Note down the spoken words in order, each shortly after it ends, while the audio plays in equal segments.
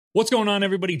What's going on,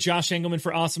 everybody? Josh Engelman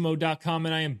for Awesemo.com,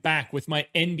 and I am back with my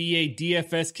NBA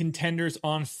DFS contenders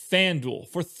on FanDuel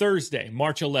for Thursday,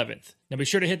 March 11th. Now be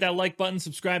sure to hit that like button,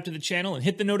 subscribe to the channel, and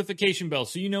hit the notification bell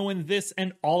so you know when this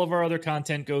and all of our other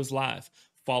content goes live.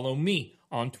 Follow me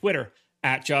on Twitter,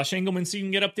 @JoshEngelman, so you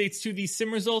can get updates to these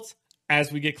sim results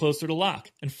as we get closer to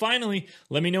lock. And finally,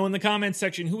 let me know in the comments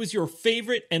section who is your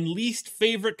favorite and least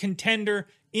favorite contender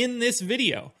in this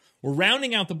video. We're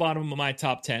rounding out the bottom of my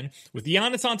top 10 with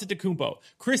Giannis Antetokounmpo,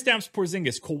 Kristaps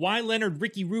Porzingis, Kawhi Leonard,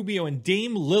 Ricky Rubio, and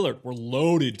Dame Lillard. We're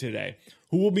loaded today.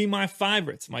 Who will be my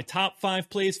favorites? My top 5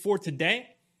 plays for today?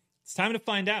 It's time to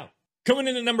find out. Coming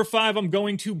in at number 5, I'm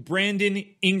going to Brandon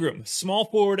Ingram. Small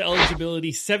forward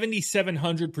eligibility,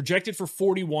 7,700, projected for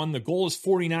 41. The goal is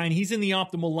 49. He's in the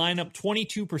optimal lineup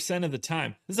 22% of the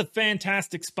time. This is a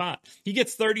fantastic spot. He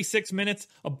gets 36 minutes,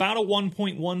 about a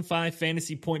 1.15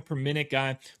 fantasy point per minute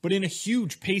guy, but in a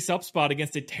huge pace-up spot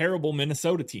against a terrible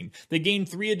Minnesota team. They gained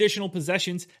 3 additional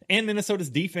possessions, and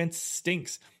Minnesota's defense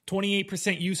stinks.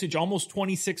 28% usage, almost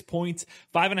 26 points,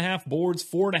 5.5 boards,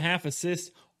 4.5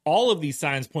 assists. All of these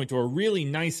signs point to a really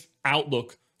nice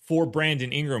outlook for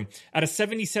Brandon Ingram at a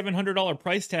 $7,700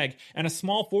 price tag and a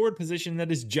small forward position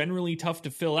that is generally tough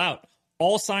to fill out.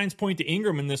 All signs point to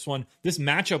Ingram in this one. This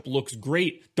matchup looks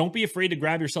great. Don't be afraid to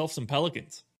grab yourself some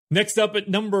Pelicans. Next up at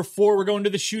number 4, we're going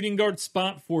to the shooting guard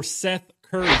spot for Seth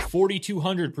Curry,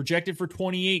 4,200, projected for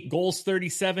 28, goals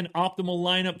 37, optimal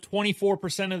lineup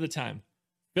 24% of the time.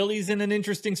 Philly's in an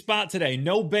interesting spot today.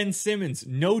 No Ben Simmons,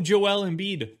 no Joel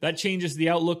Embiid. That changes the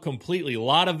outlook completely. A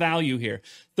lot of value here.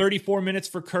 34 minutes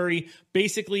for Curry,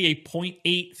 basically a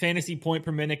 0.8 fantasy point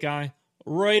per minute guy.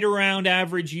 Right around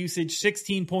average usage,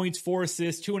 16 points, 4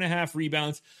 assists, 2.5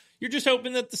 rebounds. You're just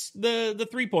hoping that the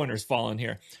three-pointers fall in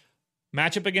here.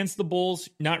 Matchup against the Bulls,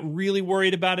 not really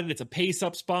worried about it. It's a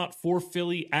pace-up spot for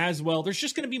Philly as well. There's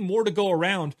just going to be more to go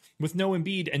around with no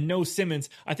Embiid and no Simmons.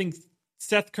 I think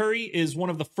Seth Curry is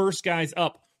one of the first guys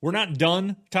up. We're not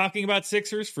done talking about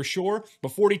Sixers for sure,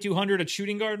 but 4,200 at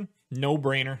shooting guard, no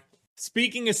brainer.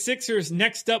 Speaking of Sixers,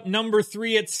 next up, number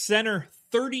 3 at center,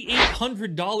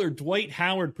 $3,800 Dwight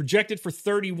Howard, projected for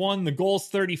 31. The goal's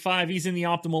 35. He's in the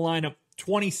optimal lineup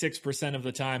 26% of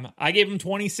the time. I gave him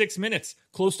 26 minutes,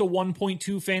 close to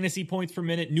 1.2 fantasy points per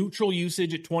minute, neutral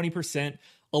usage at 20%.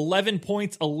 11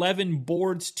 points, 11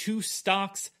 boards, 2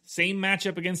 stocks. Same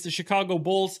matchup against the Chicago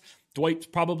Bulls. Dwight's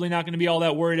probably not going to be all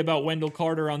that worried about Wendell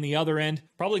Carter on the other end.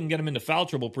 Probably can get him into foul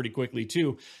trouble pretty quickly,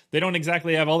 too. They don't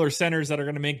exactly have other centers that are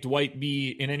going to make Dwight be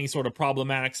in any sort of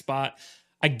problematic spot.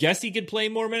 I guess he could play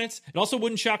more minutes. It also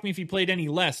wouldn't shock me if he played any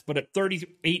less, but at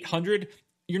 $3,800,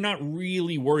 you're not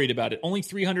really worried about it. Only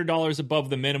 $300 above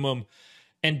the minimum.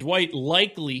 And Dwight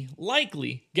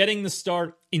likely getting the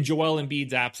start in Joel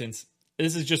Embiid's absence.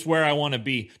 This is just where I want to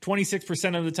be.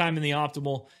 26% of the time in the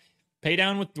optimal. Pay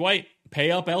down with Dwight. Pay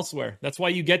up elsewhere. That's why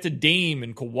you get to Dame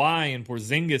and Kawhi and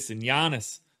Porzingis and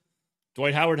Giannis.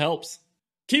 Dwight Howard helps.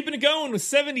 Keeping it going with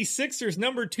 76ers,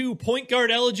 number 2, point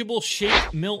guard eligible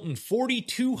Shake Milton.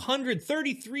 4,200,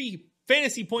 33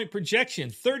 fantasy point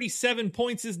projection. 37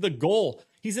 points is the goal.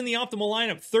 He's in the optimal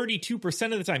lineup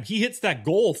 32% of the time. He hits that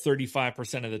goal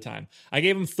 35% of the time. I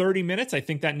gave him 30 minutes. I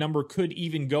think that number could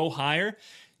even go higher.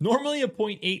 Normally a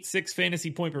 0.86 fantasy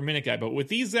point per minute guy, but with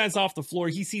these guys off the floor,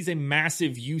 he sees a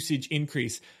massive usage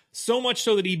increase. So much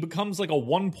so that he becomes like a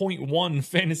 1.1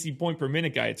 fantasy point per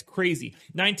minute guy. It's crazy.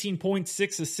 19 points,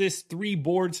 6 assists, 3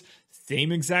 boards.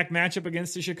 Same exact matchup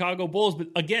against the Chicago Bulls. But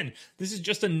again, this is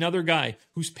just another guy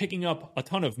who's picking up a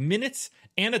ton of minutes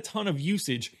and a ton of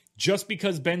usage just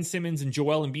because Ben Simmons and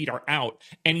Joel Embiid are out,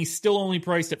 and he's still only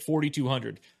priced at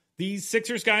 4,200. These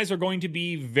Sixers guys are going to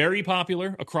be very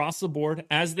popular across the board,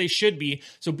 as they should be,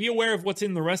 so be aware of what's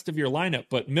in the rest of your lineup.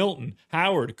 But Milton,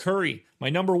 Howard, Curry, my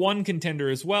number 1 contender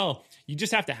as well, you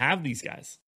just have to have these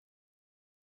guys.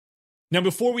 Now,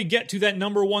 before we get to that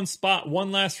number 1 spot,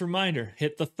 one last reminder,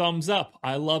 hit the thumbs up.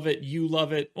 I love it. You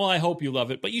love it. Well, I hope you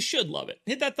love it, but you should love it.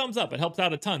 Hit that thumbs up. It helps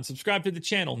out a ton. Subscribe to the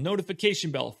channel,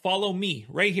 notification bell. Follow me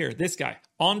right here, this guy,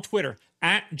 on Twitter,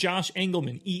 @Josh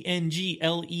Engelman,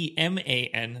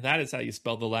 Engleman. That is how you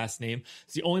spell the last name.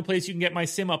 It's the only place you can get my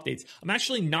sim updates. I'm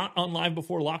actually not on Live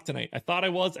Before Lock tonight. I thought I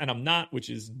was, and I'm not, which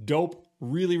is dope.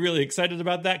 Really, really excited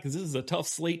about that because this is a tough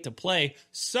slate to play.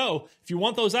 So if you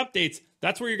want those updates,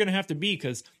 that's where you're going to have to be,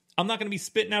 because I'm not going to be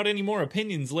spitting out any more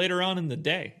opinions later on in the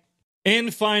day.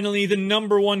 And finally, the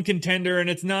number 1 contender, and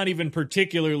it's not even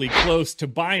particularly close,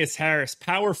 Tobias Harris,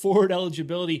 power forward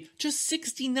eligibility, just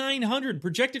 6,900,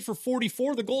 projected for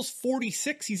 44. The goal's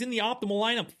 46. He's in the optimal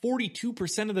lineup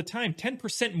 42% of the time,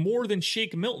 10% more than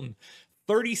Shake Milton.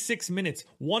 36 minutes,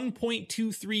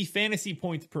 1.23 fantasy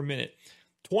points per minute.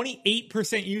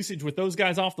 28% usage with those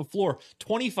guys off the floor,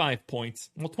 25 points,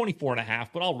 well, 24.5,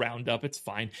 but I'll round up, it's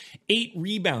fine. 8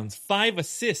 rebounds, 5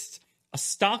 assists, a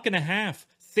stock and a half.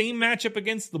 Same matchup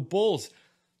against the Bulls.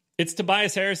 It's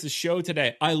Tobias Harris's show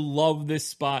today. I love this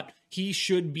spot. He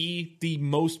should be the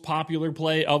most popular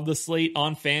play of the slate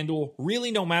on FanDuel.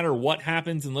 Really, no matter what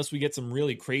happens, unless we get some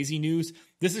really crazy news,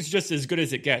 this is just as good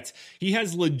as it gets. He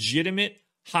has legitimate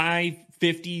high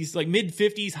 50s, like mid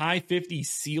 50s, high 50s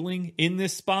ceiling in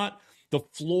this spot. The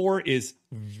floor is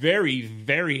very,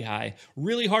 very high.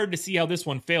 Really hard to see how this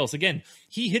one fails. Again,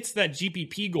 he hits that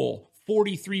GPP goal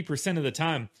 43% of the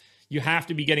time. You have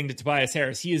to be getting to Tobias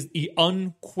Harris. He is the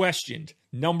unquestioned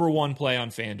number one play on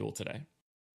FanDuel today.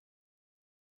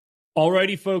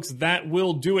 Alrighty, folks, that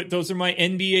will do it. Those are my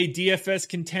NBA DFS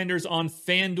contenders on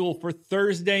FanDuel for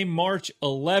Thursday, March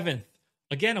 11th.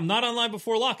 Again, I'm not on Live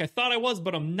Before Lock. I thought I was,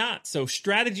 but I'm not. So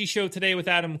strategy show today with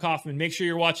Adam Kaufman. Make sure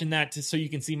you're watching that so you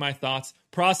can see my thoughts.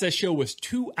 Process show was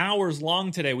 2 hours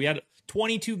long today. We had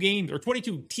 22 games or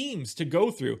 22 teams to go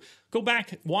through. Go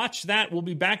back, watch that. We'll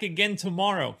be back again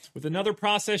tomorrow with another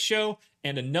process show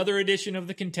and another edition of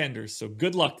the Contenders. So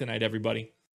good luck tonight,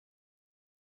 everybody.